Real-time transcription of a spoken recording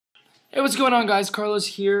Hey, what's going on, guys? Carlos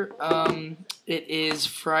here. It is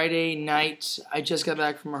Friday night. I just got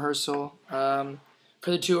back from rehearsal for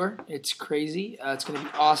the tour. It's crazy. It's going to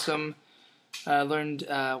be awesome. Learned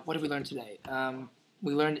what did we learn today?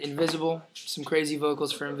 We learned Invisible, some crazy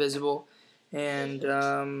vocals for Invisible,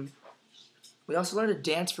 and we also learned a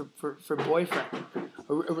dance for Boyfriend,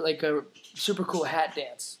 like a super cool hat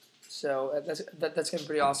dance. So that's going to be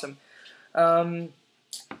pretty awesome.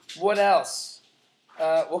 What else?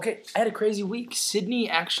 Okay, I had a crazy week. Sydney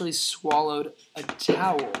actually swallowed a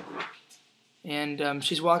towel, and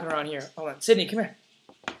she's walking around here. Hold on, Sydney, come here.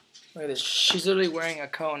 Look at this. She's literally wearing a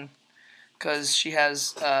cone because she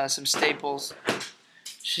has some staples.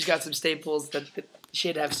 She's got some staples that she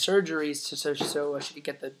had to have surgeries so she could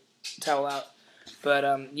get the towel out.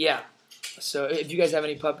 But yeah, so if you guys have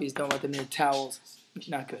any puppies, don't let them near towels.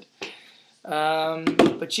 Not good.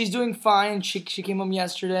 But she's doing fine. She came home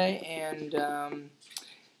yesterday, and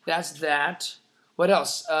that's that. What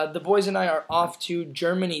else? The boys and I are off to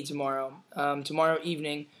Germany tomorrow. Tomorrow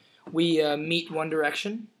evening, we meet One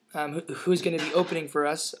Direction, who's going to be opening for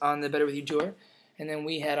us on the Better With You tour, and then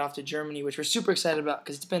we head off to Germany, which we're super excited about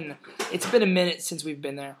because it's been a minute since we've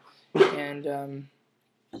been there, and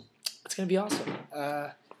it's going to be awesome.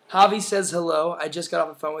 Javi says hello. I just got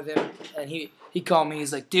off the phone with him, and he called me.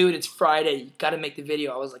 He's like, dude, it's Friday. You got to make the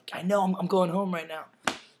video. I was like, I know. I'm going home right now.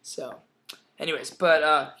 So, anyways,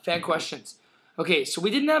 but fan questions. Okay, so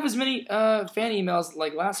we didn't have as many fan emails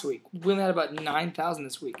like last week. We only had about 9,000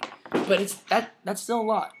 this week. But that's still a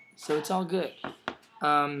lot. So it's all good.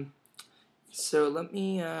 So let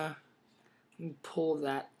me pull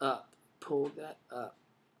that up. All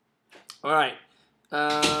right.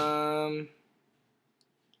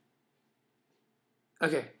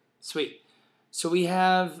 Okay, sweet. So we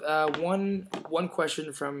have one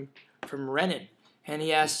question from Renan, and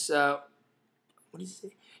he asks, what did he say?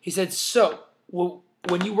 He said, so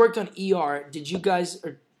when you worked on ER, did you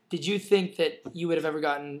think that you would have ever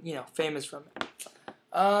gotten famous from it?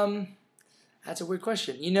 That's a weird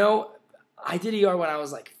question. I did ER when I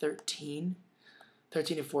was like 13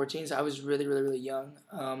 to 14, so I was really, really, really young.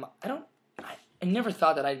 I never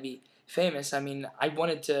thought that I'd be famous. I mean, I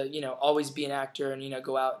wanted to, always be an actor and,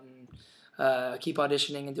 go out and keep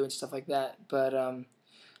auditioning and doing stuff like that. But,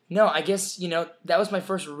 no, I guess, that was my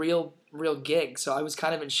first real gig. So I was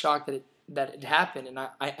kind of in shock that it happened, and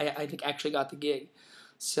I think actually got the gig.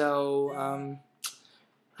 So,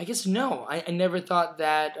 I guess no. I never thought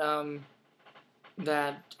that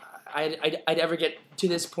that I'd ever get to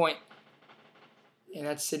this point. And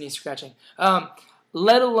that's Sydney scratching.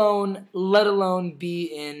 Let alone be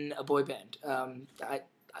in a boy band.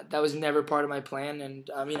 That was never part of my plan, and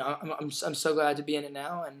I'm so glad to be in it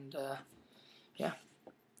now. And yeah.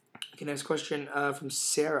 Okay, next question from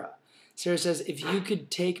Sarah. Sarah says, if you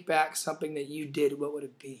could take back something that you did, what would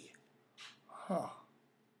it be? Huh.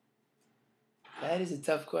 That is a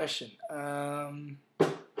tough question. You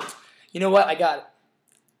know what? I got it.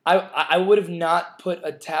 I would have not put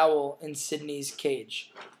a towel in Sydney's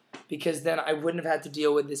cage, because then I wouldn't have had to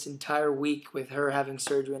deal with this entire week with her having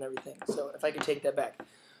surgery and everything. So if I could take that back.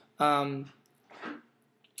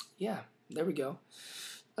 Yeah, there we go.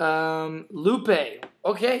 Lupe.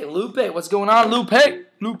 Okay, Lupe. What's going on, Lupe?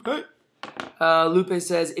 Lupe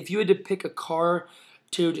says, if you had to pick a car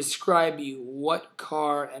to describe you, what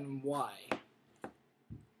car and why?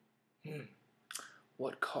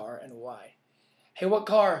 What car and why? Hey, what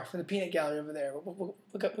car from the peanut gallery over there?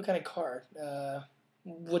 What kind of car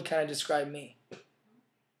would kind of describe me?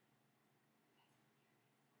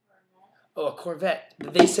 Oh, a Corvette.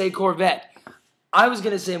 They say Corvette. I was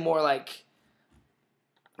gonna say more like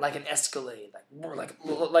an Escalade, like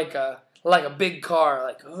a big car,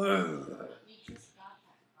 like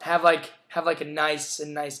have a nice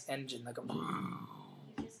engine, like a.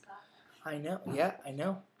 I know, yeah, I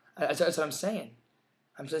know. That's what I'm saying.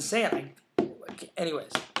 I'm just saying.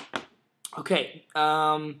 Anyways, okay.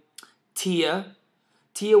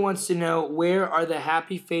 Tia wants to know, where are the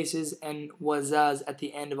happy faces and wazzas at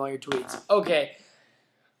the end of all your tweets? Okay,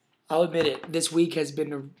 I'll admit it. This week has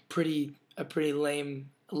been a pretty lame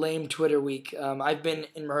Twitter week. I've been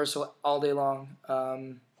in rehearsal all day long.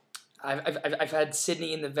 I've had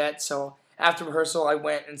Sydney in the vet, so after rehearsal I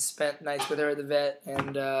went and spent nights with her at the vet,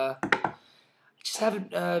 and I just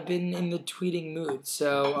haven't been in the tweeting mood.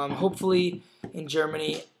 So hopefully in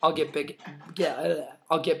Germany I'll get back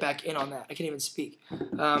in on that. I can't even speak.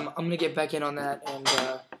 I'm gonna get back in on that and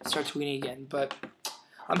start tweeting again. But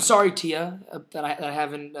I'm sorry, Tia, that I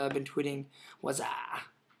haven't been tweeting. Wazza.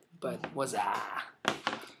 All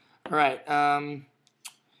right.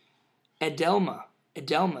 Edelma.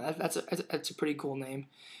 Adelma. That's a pretty cool name.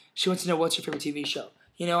 She wants to know what's your favorite TV show.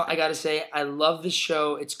 You know, I gotta say, I love this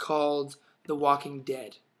show. It's called The Walking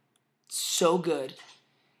Dead. It's so good.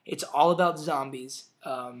 It's all about zombies.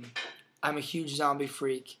 I'm a huge zombie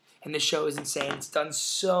freak, and this show is insane. It's done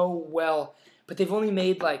so well, but they've only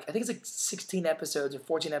made like, I think it's like 16 episodes or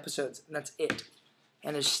 14 episodes, and that's it.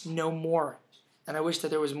 And there's no more. And I wish that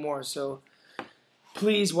there was more. So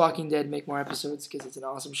please, Walking Dead, make more episodes because it's an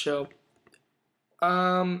awesome show.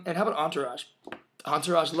 And how about Entourage?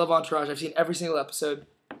 Entourage, love Entourage. I've seen every single episode.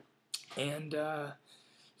 And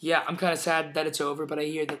yeah, I'm kind of sad that it's over, but I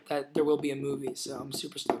hear that there will be a movie, so I'm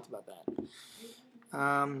super stoked about that.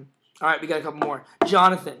 All right, we got a couple more.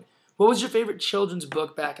 Jonathan, what was your favorite children's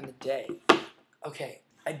book back in the day? Okay,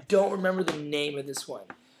 I don't remember the name of this one,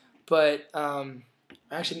 but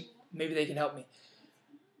actually, maybe they can help me.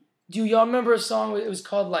 Do y'all remember a song? It was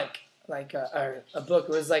called like a book.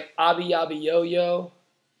 It was like Abby Yabby Yo Yo.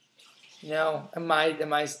 You know, am I? Do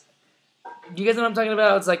you guys know what I'm talking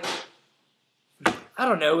about? It's like, I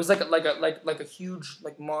don't know. It was like a huge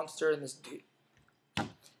like monster in this dude.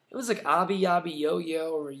 It was like Abby Yabby Yo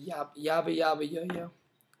Yo or Yabby Yabby Yo Yo.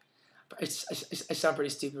 I sound pretty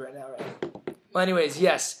stupid right now, right? Well, anyways,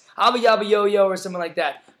 yes, Abby Yabby Yo Yo or something like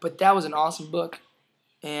that. But that was an awesome book,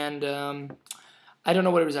 and I don't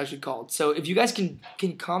know what it was actually called. So if you guys can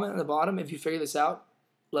comment on the bottom if you figure this out,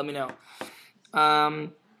 let me know.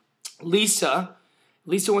 Lisa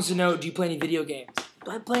wants to know, do you play any video games?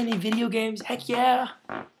 Do I play any video games? Heck yeah.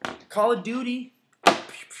 Call of Duty.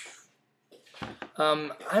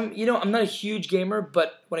 I'm not a huge gamer,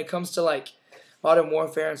 but when it comes to like Modern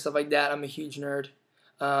Warfare and stuff like that, I'm a huge nerd.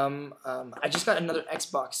 I just got another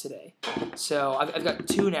Xbox today, so I've got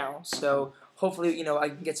 2 now. So hopefully, I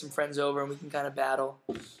can get some friends over and we can kind of battle.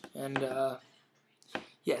 And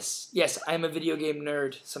yes, I am a video game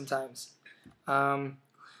nerd sometimes.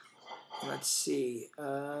 Let's see.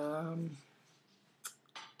 Let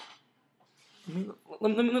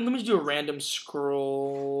me just do a random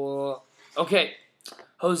scroll. Okay,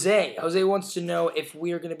 Jose wants to know if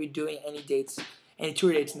we are going to be doing any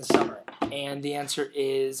tour dates in the summer, and the answer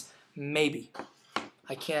is maybe.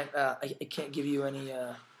 I can't give you any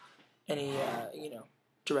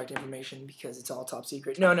direct information because it's all top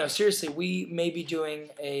secret. No, seriously, we may be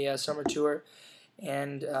doing a summer tour,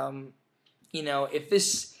 and if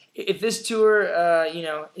this tour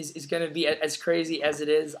is going to be as crazy as it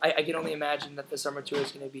is, I can only imagine that the summer tour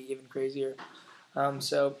is going to be even crazier.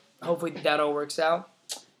 So hopefully that all works out.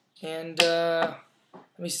 And let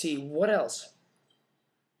me see, what else?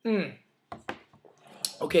 Okay,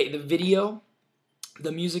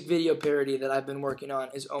 the music video parody that I've been working on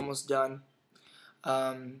is almost done.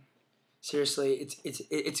 Seriously,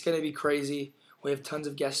 it's gonna be crazy. We have tons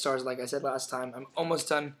of guest stars, like I said last time. I'm almost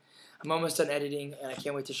done editing, and I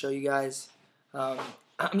can't wait to show you guys. I'm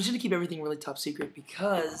just gonna keep everything really top secret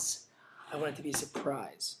because I want it to be a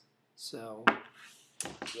surprise. So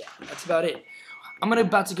yeah, that's about it. I'm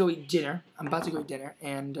about to go eat dinner.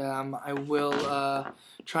 And I will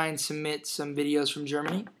try and submit some videos from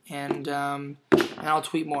Germany, and I'll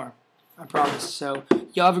tweet more. I promise. So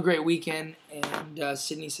y'all have a great weekend, and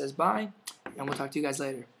Sydney says bye, and we'll talk to you guys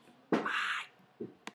later.